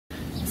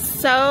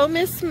So,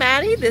 Miss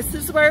Maddie, this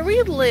is where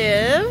we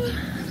live.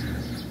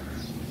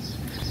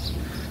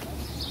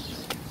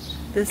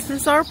 This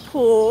is our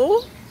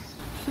pool.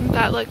 Doesn't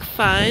that look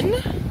fun?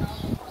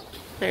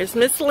 There's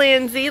Miss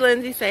Lindsay.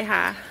 Lindsay, say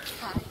hi.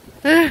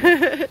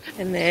 Hi.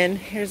 And then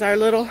here's our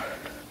little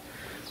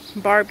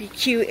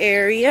barbecue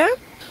area.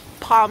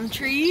 Palm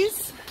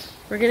trees.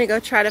 We're gonna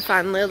go try to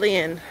find Lily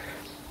and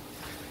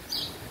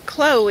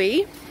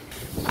Chloe.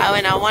 Oh,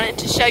 and I wanted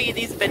to show you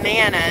these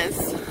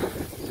bananas.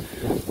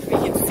 You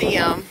can see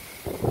them.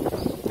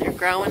 They're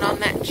growing on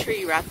that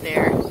tree right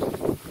there.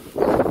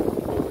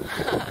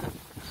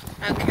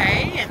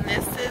 Okay, and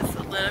this is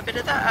a little bit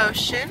of the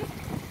ocean.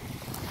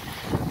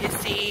 You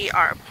see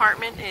our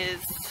apartment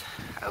is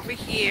over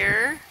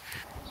here.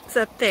 It's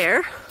up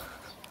there.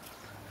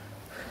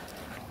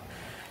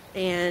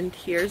 And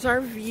here's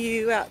our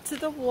view out to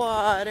the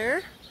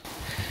water.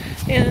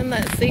 And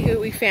let's see who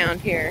we found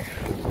here.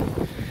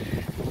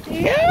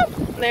 Yep,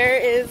 there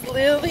is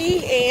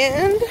Lily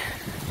and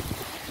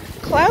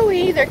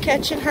Chloe. They're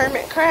catching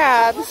hermit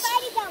crabs.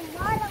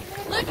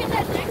 Look at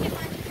that jacket.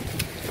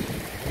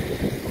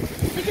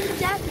 Look at the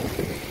jacket.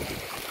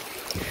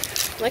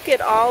 Look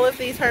at all of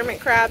these hermit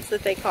crabs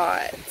that they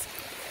caught.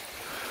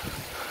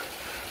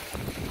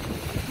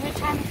 We're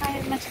trying to find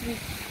as much as we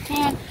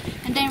can,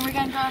 and then we're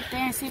going to go up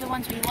there and see the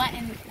ones we want,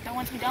 and the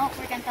ones we don't,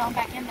 we're going to throw them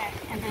back in there.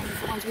 And then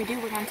the ones we do,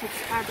 we're going to take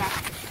the crab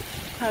out.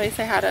 How do you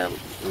say hi to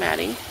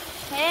Maddie?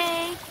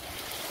 Hey.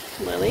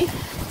 Lily.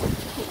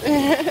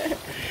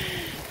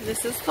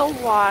 This is the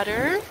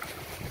water.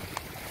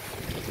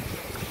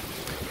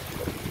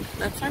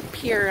 That's our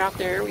pier out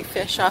there we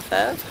fish off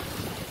of.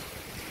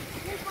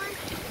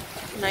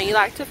 Now you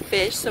like to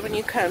fish, so when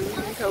you come, you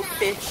can go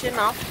fishing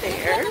off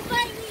there.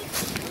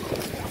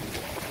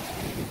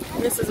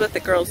 And this is what the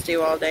girls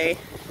do all day.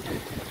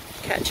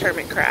 Catch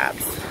hermit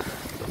crabs.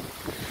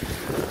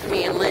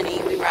 Me and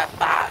Lenny, we ride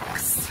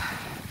bikes.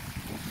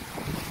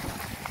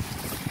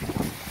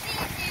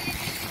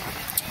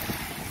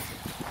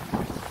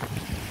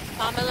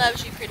 Mama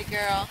loves you, pretty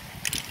girl.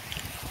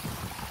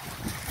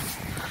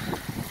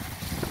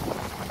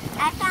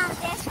 I found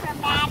this from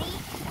Maddy.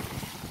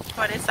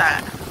 What is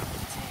that?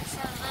 It's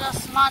a little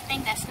small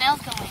thing that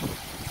snails go in.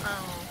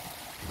 Oh.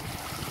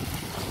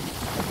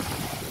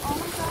 Oh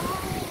my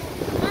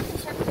god. Not the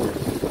circle.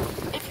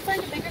 If you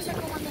find a bigger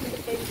circle one, then the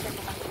baby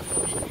circle one.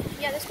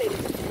 Yeah, this baby.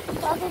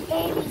 Those are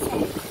babies.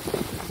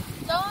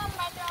 Throw them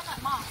right there on that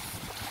moss.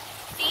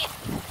 See it?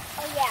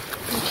 Oh yeah.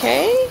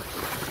 Okay.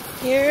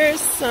 Here's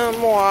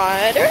some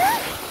water.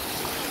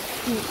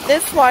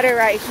 This water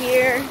right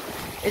here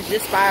is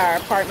just by our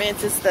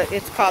apartments.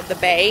 It's called the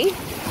bay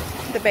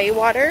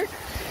water.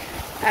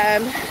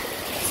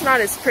 It's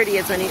not as pretty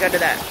as when you go to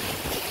the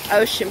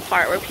ocean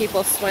part where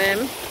people swim.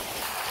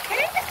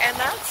 And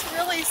that's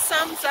really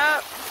sums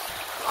up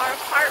our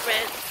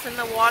apartments and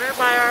the water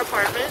by our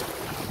apartment.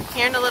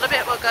 Here in a little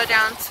bit we'll go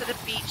down to the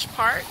beach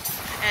part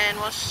and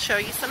we'll show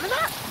you some of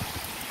that.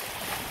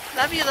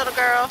 Love you, little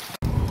girl.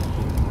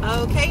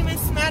 Okay,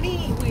 Miss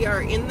Maddie, we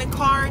are in the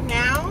car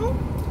now.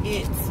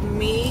 It's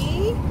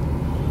me.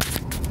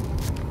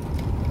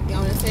 You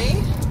want to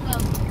say?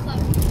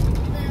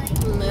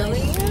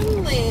 Lily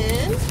and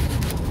Lynn.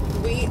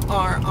 We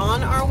are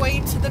on our way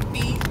to the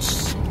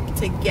beach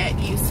to get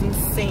you some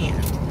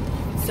sand.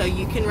 So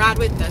you can ride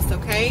with us,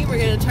 okay? We're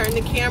going to turn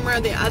the camera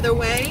the other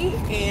way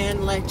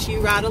and let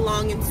you ride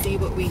along and see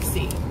what we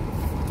see.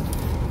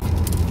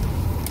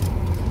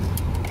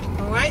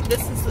 Alright,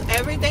 this is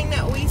everything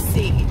that we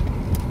see.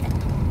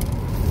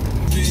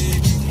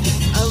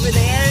 Over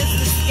there is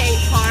the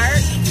skate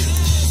park.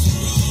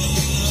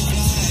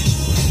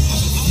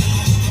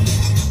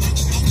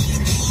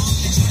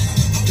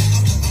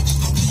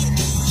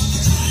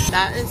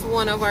 That is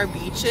one of our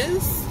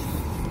beaches.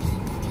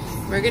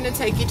 We're going to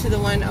take you to the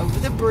one over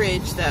the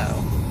bridge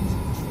though.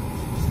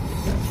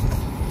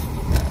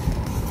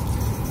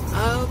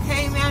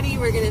 Okay, Maddie,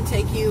 we're going to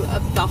take you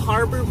up the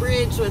harbor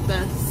bridge with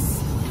us.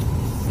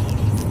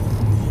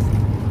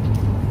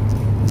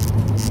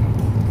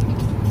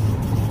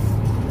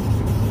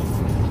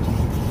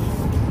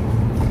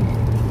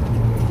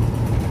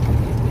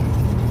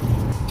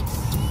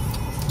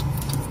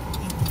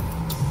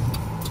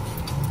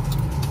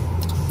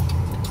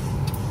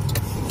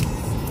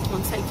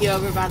 You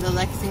over by the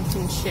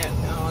Lexington ship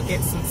and I'll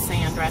get some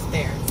sand right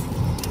there.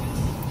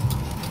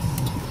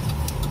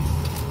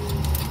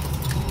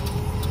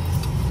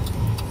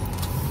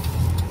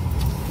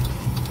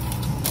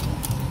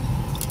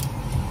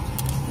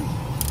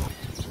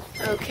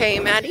 Okay,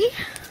 Maddie.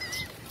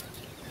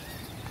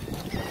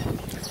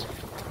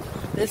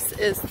 This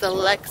is the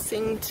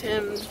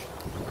Lexington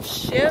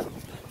ship.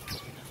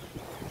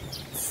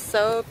 It's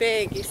so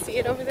big. You see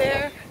it over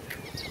there?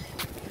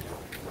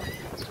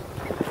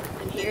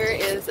 Here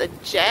is a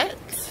jet.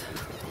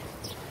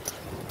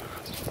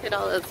 Look at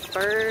all those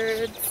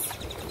birds.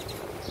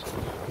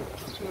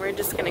 And we're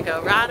just gonna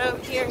go right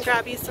over here and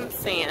grab you some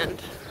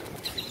sand.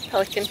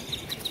 Pelican. Look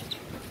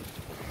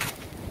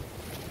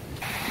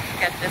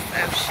at this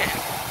ocean.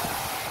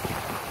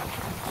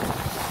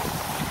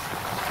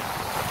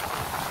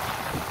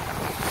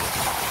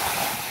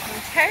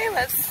 Okay,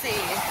 let's see.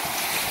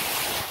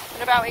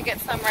 What about we get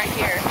some right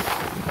here?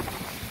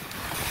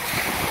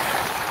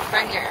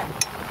 Right here.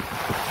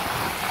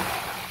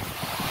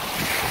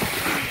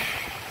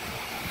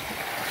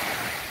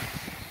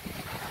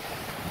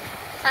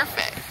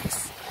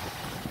 Perfect.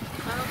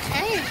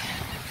 Okay.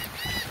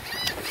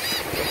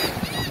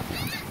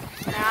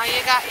 Now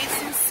you got you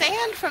some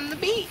sand from the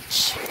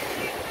beach.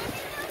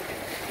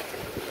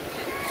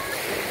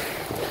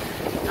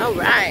 All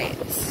right.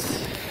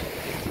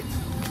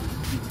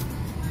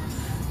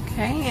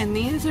 Okay, and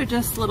these are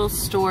just little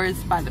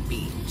stores by the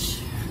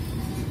beach.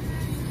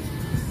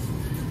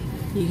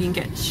 You can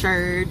get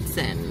shirts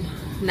and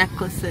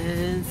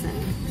necklaces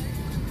and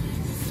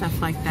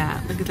stuff like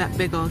that. Look at that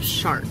big old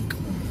shark.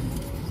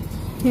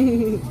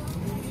 Okay,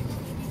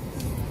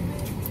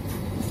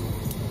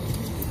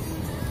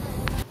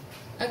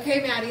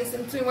 Maddie,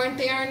 since we weren't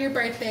there on your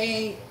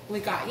birthday, we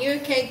got you a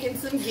cake and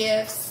some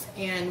gifts,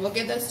 and we'll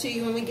give those to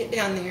you when we get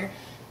down there.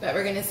 But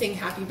we're going to sing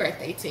happy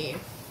birthday to you.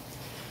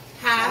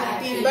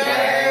 Happy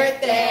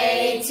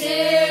birthday to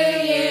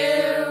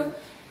you.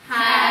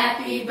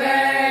 Happy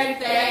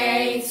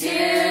birthday to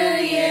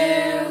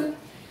you.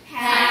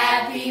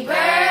 Happy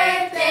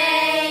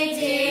birthday,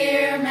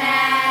 dear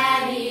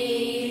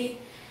Maddie.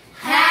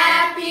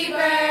 Happy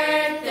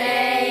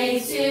birthday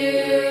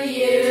to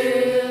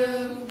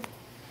you.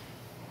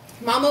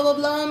 Mama will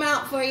blow them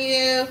out for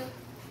you.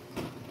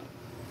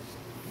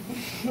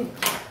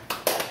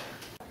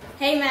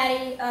 Hey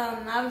Maddie,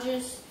 I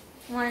just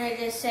wanted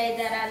to say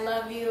that I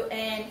love you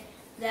and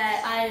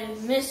that I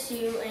miss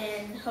you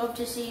and hope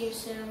to see you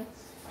soon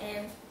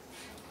and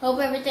hope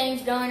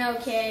everything's going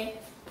okay,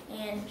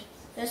 and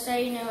just so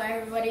you know,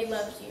 everybody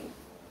loves you.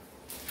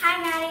 Hi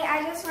Maddie,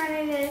 I just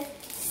wanted to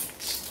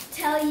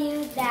tell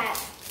you that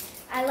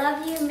I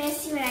love you,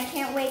 miss you, and I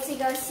can't wait to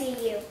go see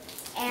you.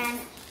 And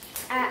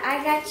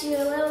I got you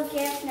a little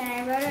gift and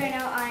I wrote a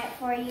note on it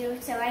for you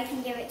so I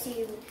can give it to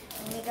you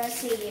when we go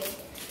see you.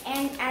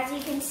 And as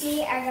you can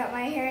see, I got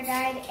my hair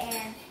dyed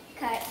and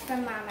cut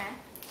from Mama.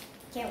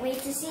 Can't wait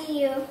to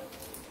see you.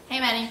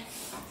 Hey Maddy,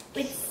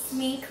 it's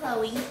me,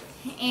 Chloe,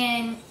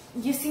 and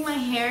you see my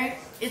hair?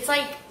 It's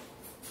like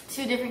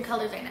 2 different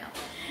colors right now.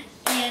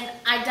 And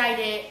I dyed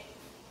it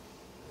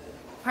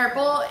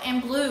purple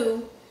and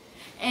blue,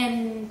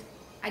 and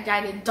I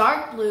dyed it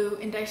dark blue,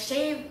 and I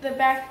shaved the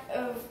back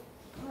of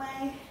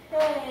my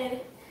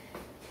head.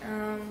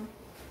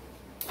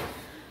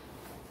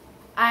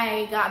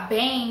 I got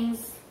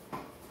bangs.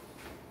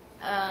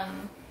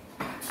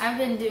 I've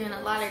been doing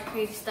a lot of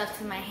crazy stuff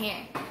to my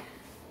hair.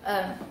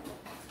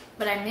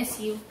 But I miss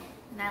you,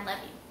 and I love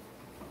you.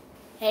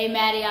 Hey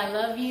Maddie, I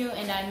love you,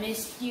 and I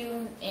miss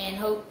you, and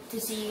hope to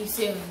see you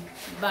soon.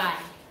 Bye.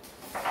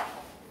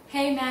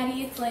 Hey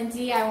Maddie, it's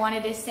Lindsay. I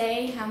wanted to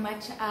say how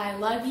much I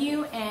love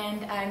you,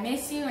 and I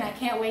miss you, and I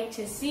can't wait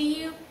to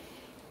see you.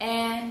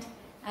 And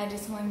I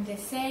just wanted to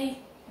say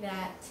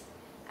that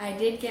I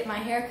did get my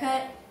hair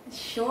cut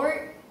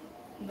short,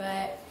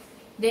 but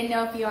didn't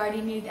know if you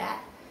already knew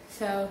that.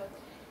 So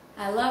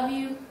I love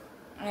you,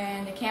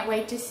 and I can't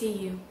wait to see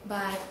you.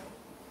 Bye.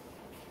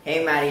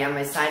 Hey Maddie, I'm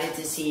excited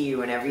to see you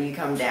whenever you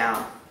come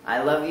down.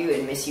 I love you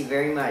and miss you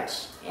very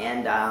much,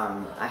 and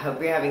I hope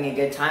you're having a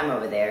good time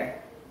over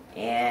there.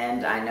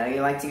 And I know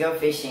you like to go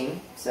fishing,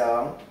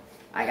 so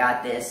I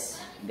got this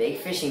big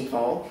fishing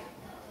pole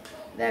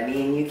that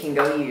me and you can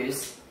go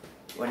use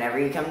whenever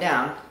you come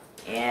down,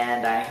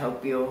 and I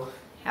hope you'll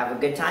have a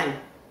good time.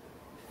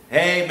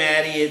 Hey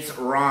Maddie, it's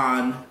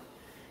Ron.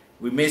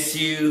 We miss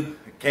you.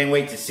 Can't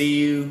wait to see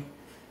you.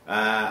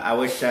 I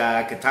wish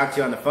I could talk to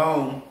you on the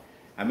phone.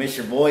 I miss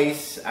your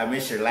voice. I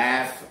miss your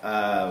laugh.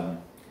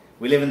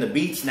 We live in the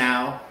beach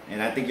now,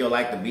 and I think you'll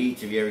like the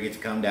beach if you ever get to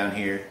come down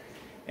here.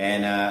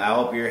 And I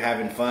hope you're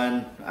having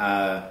fun.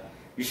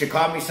 You should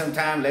call me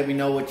sometime. Let me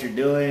know what you're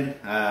doing,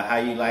 how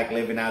you like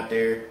living out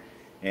there,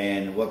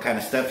 and what kind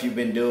of stuff you've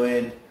been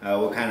doing,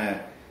 what kind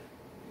of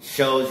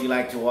shows you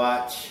like to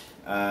watch,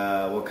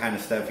 what kind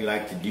of stuff you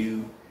like to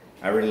do.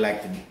 I really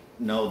like to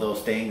know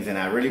those things, and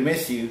I really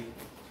miss you.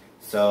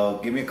 So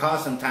give me a call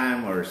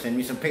sometime, or send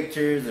me some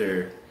pictures,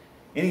 or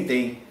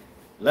anything.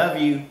 Love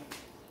you.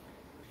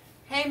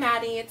 Hey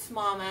Maddie, it's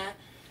Mama.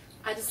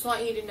 I just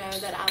want you to know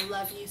that I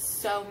love you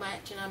so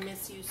much and I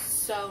miss you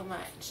so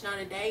much. Not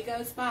a day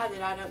goes by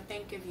that I don't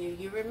think of you.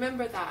 You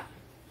remember that,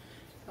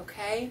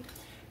 okay?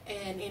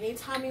 And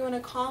anytime you want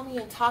to call me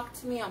and talk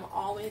to me, I'm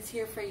always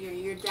here for you.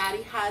 Your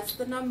daddy has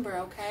the number,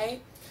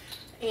 okay?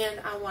 And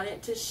I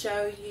wanted to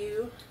show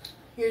you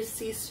your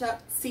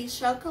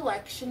seashell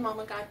collection.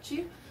 Mama got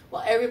you.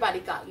 Well, everybody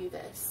got you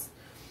this.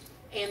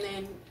 And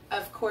then,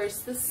 of course,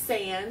 the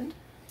sand.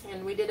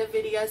 And we did a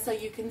video so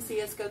you can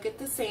see us go get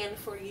the sand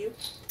for you.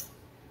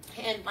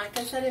 And like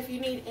I said, if you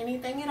need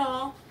anything at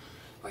all,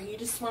 or you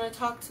just want to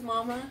talk to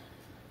Mama,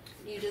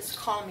 you just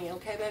call me,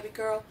 okay, baby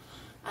girl?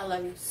 I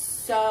love you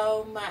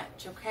so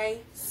much,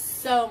 okay?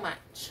 So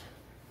much.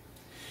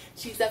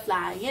 She's a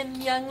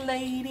flying young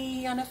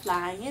lady on a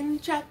flying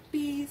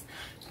trapeze.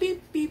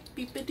 Beep, beep,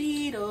 beep, a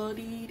dee do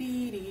dee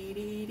dee dee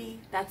dee dee.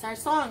 That's our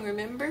song,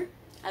 remember?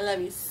 I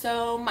love you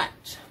so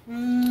much.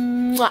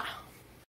 Mwah.